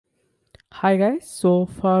Hi guys, so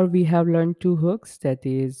far we have learned two hooks, that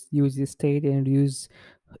is use state and use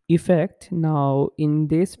effect. Now in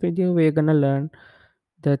this video we're gonna learn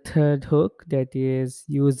the third hook, that is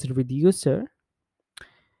use reducer.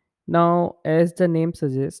 Now as the name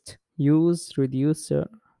suggests, use reducer.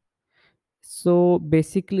 So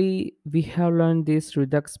basically we have learned this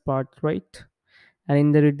Redux part, right? And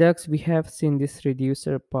in the Redux we have seen this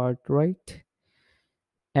reducer part, right?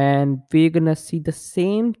 And we're gonna see the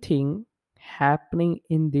same thing happening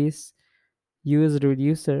in this use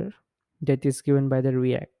reducer that is given by the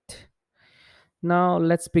React. Now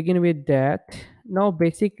let's begin with that. Now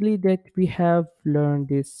basically that we have learned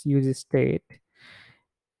this use state,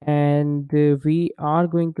 and we are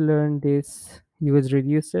going to learn this use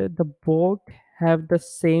reducer. The both have the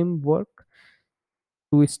same work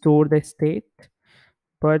to store the state,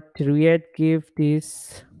 but React give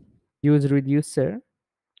this use reducer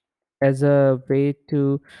as a way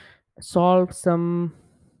to solve some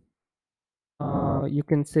you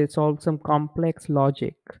can say solve some complex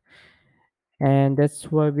logic, and that's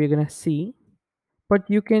what we're gonna see. But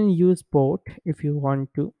you can use both if you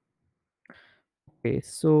want to. Okay,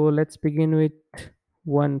 so let's begin with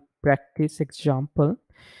one practice example.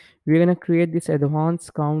 We're gonna create this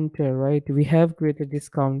advanced counter, right? We have created this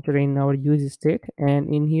counter in our use state,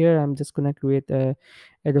 and in here I'm just gonna create a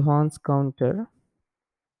advanced counter.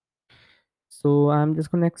 So I'm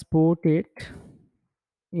just gonna export it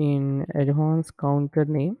in advanced counter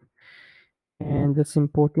name and just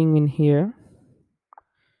importing in here.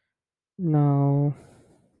 Now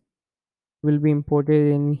will be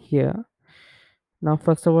imported in here. Now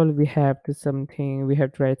first of all we have to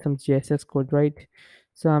write some JSS code, right?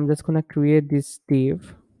 So I'm just gonna create this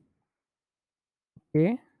div.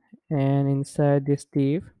 Okay, and inside this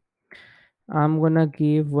div I'm gonna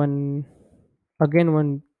give one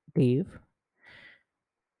div,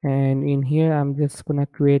 and in here I'm just gonna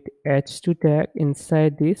create h2 tag.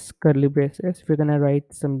 Inside this curly braces we're gonna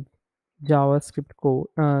write some JavaScript code,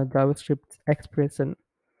 JavaScript expression,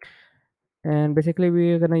 and basically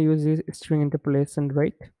we're gonna use this string interpolation,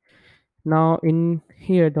 right? Now in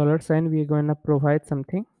here dollar sign we're gonna provide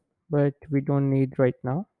something, but we don't need right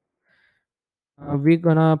now. We're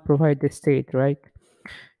gonna provide the state, right?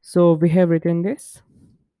 So we have written this.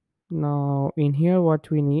 Now in here what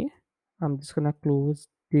we need, I'm just gonna close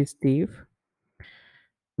this div.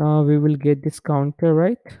 Now we will get this counter,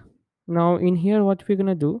 right? Now in here what we're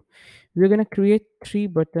gonna do, we're gonna create three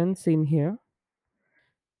buttons in here.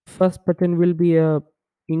 First button will be a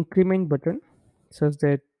increment button, such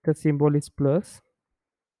that the symbol is plus,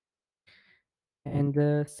 and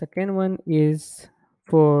the second one is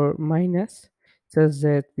for minus, such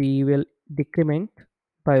that we will decrement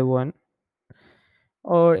by one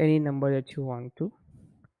or any number that you want to,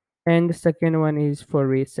 and the second one is for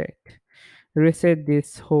reset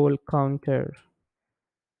this whole counter.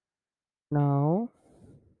 Now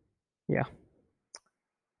yeah,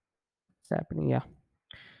 it's happening. Yeah,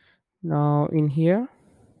 now in here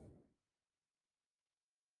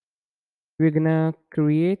we're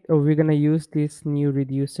gonna use this new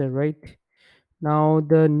reducer, right? Now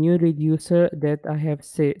the new reducer that I have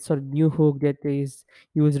said, sorry, new hook that is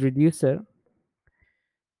use reducer.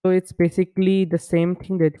 So it's basically the same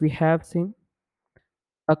thing that we have seen,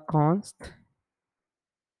 a const,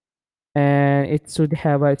 and it should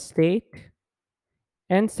have a state,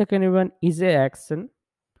 and second one is a action,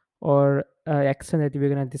 or action that we're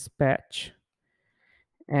gonna dispatch.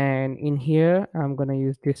 And in here I'm gonna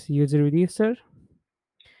use this user reducer.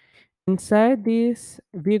 Inside this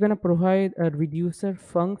we're gonna provide a reducer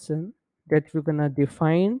function that we're gonna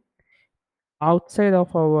define outside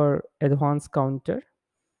of our advanced counter,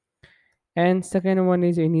 and second one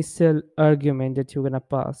is initial argument that you're gonna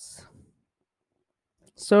pass.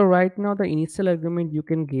 So right now the initial argument you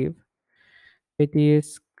can give, it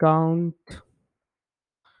is count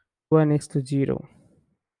 1 is to 0,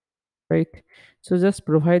 right? So just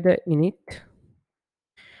provide the init.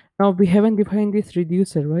 Now we haven't defined this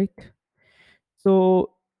reducer, right?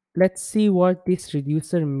 So let's see what this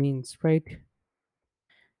reducer means, right?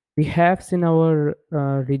 We have seen our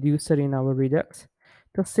reducer in our Redux.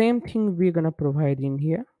 The same thing we're gonna provide in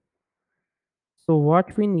here. So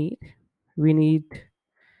what we need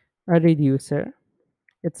a reducer.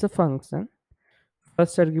 It's a function.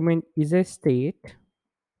 First argument is a state.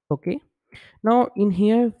 Okay. Now in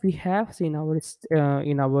here we have seen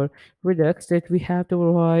in our Redux that we have to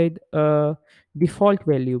provide a default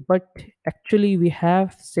value, but actually we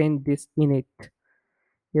have sent this init.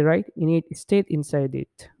 You're right, init state inside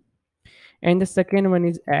it. And the second one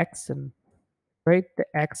is action, right? The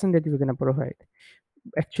action that we're gonna provide.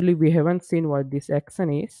 Actually, we haven't seen what this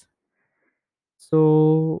action is.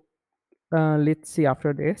 So let's see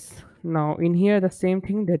after this. Now in here the same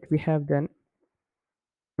thing that we have done.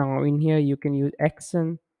 Now in here you can use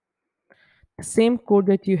action, the same code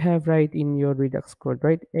that you have right in your Redux code,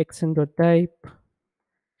 right? Action.type.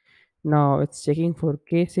 Now it's checking for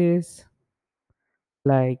cases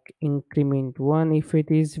like increment one. If it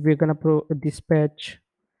is, we're gonna dispatch,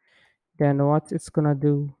 then what it's gonna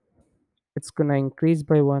do, it's gonna increase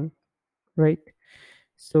by one, right?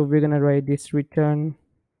 So we're gonna write this return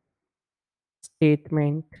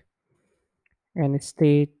statement and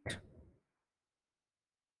state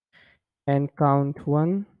and count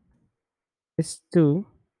one is two,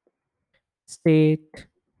 state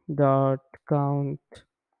dot count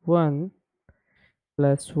one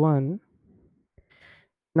plus one.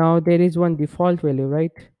 Now there is one default value,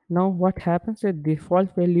 right? Now what happens at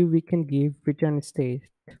default value, we can give return state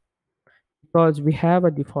because we have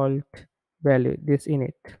a default value this in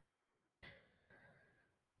it.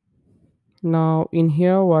 Now in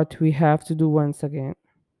here what we have to do once again,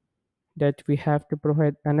 that we have to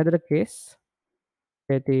provide another case,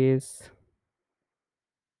 that is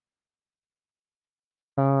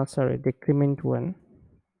sorry, decrement one.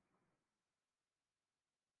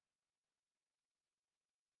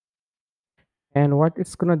 And what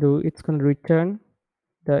it's gonna do, it's gonna return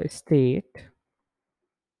the state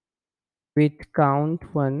with count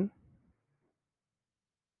one,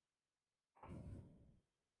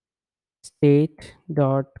 state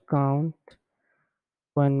dot count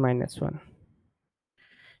one minus one.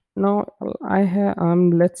 Now I have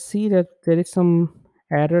let's see that there is some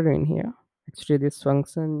error in here. Actually this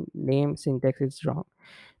function name syntax is wrong.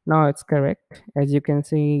 Now it's correct, as you can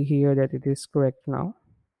see here that it is correct now.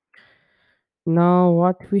 Now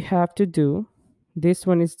what we have to do, this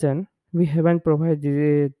one is done, we haven't provided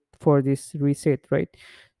it for this reset, right?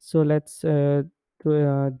 So let's do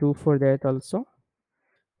for that also.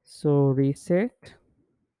 So reset,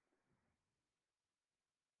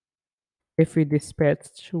 if we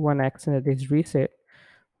dispatch one action that is reset,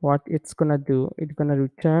 what it's gonna do, it's gonna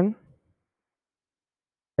return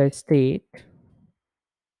the state,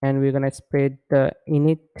 and we're gonna spread the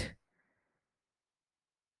init,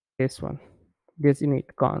 this one, this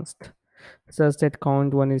init const, such that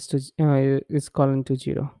count one is to is colon to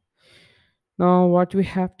 0. Now what we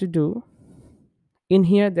have to do in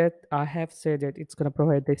here, that I have said that it's gonna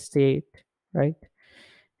provide the state, right?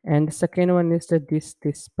 And the second one is that this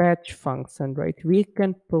dispatch function, right? We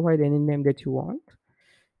can provide any name that you want,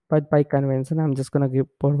 but by convention I'm just gonna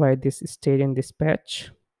provide this state and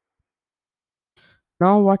dispatch.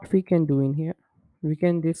 Now what we can do in here, we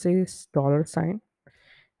can, this is dollar sign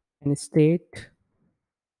and state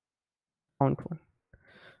count one.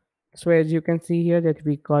 So as you can see here that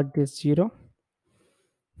we got this 0.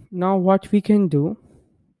 Now what we can do,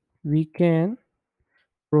 we can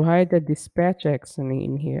provide the dispatch action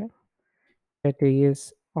in here, that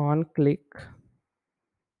is on click,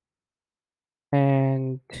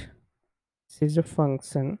 and this is a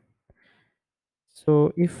function.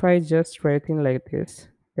 So if I just write in like this,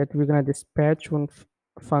 that we're gonna dispatch one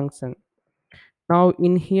function. Now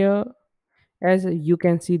in here, as you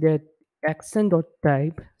can see that action dot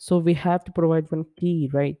type, so we have to provide one key,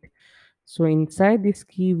 right? So inside this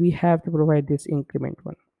key we have to provide this increment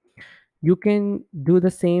one. You can do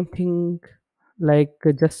the same thing, like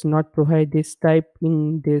just not provide this type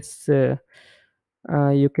in this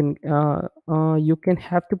you can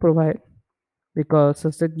have to provide, because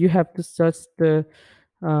such that you have to just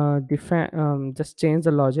define, just change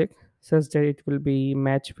the logic such that it will be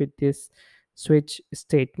matched with this switch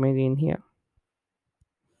statement in here.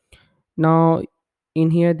 Now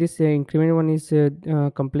in here this increment one is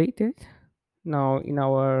completed. Now in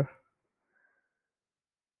our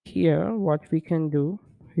here what we can do,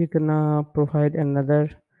 we're gonna provide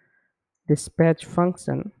another dispatch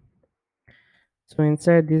function. So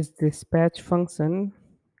inside this dispatch function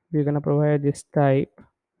we're gonna provide this type,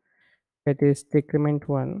 that is decrement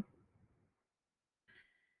one.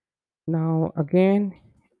 Now again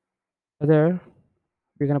other,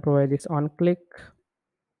 we're gonna provide this on click,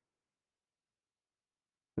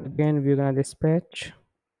 again we're gonna dispatch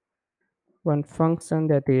one function,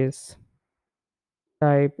 that is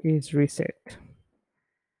type is reset.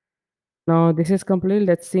 Now this is complete.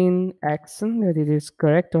 Let's see in action that it is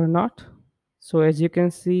correct or not. So as you can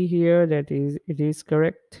see here that is, it is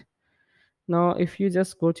correct. Now if you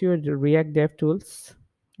just go to your React Dev Tools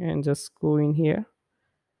and just go in here,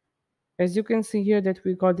 as you can see here that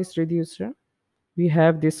we got this reducer, we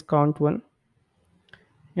have this count one,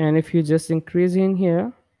 and if you just increase in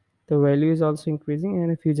here, the value is also increasing,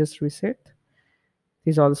 and if you just reset, it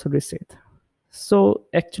is also reset. So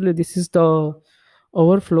actually this is the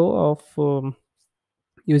overflow of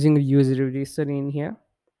using useReducer in here.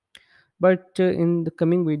 But in the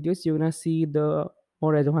coming videos you're gonna see the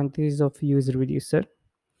more advantages of useReducer.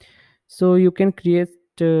 So you can create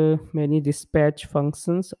many dispatch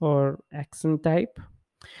functions or action type,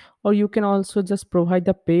 or you can also just provide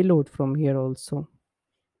the payload from here also. You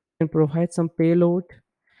can provide some payload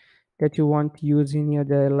that you want to use in here.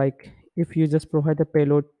 There, like if you just provide the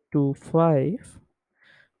payload to 5,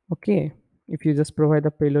 okay, if you just provide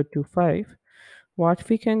the payload to 5, what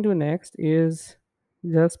we can do next is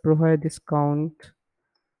just provide this count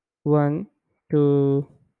 1 to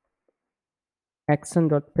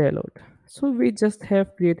action.payload. So we just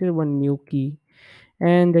have created one new key,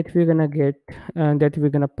 and that we're gonna get that we're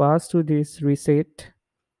gonna pass to this reset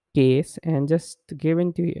case and just give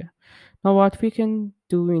into here. Now what we can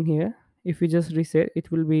do in here, if we just reset, it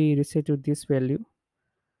will be reset to this value.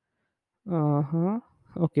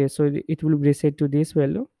 Okay, so it will be reset to this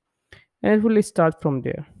value and it will start from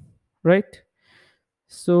there, right?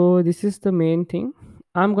 So this is the main thing.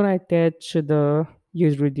 I'm gonna attach the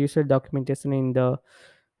use reducer documentation in the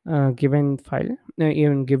given file,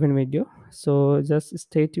 even given video. So just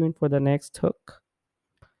stay tuned for the next hook.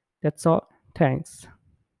 That's all. Thanks.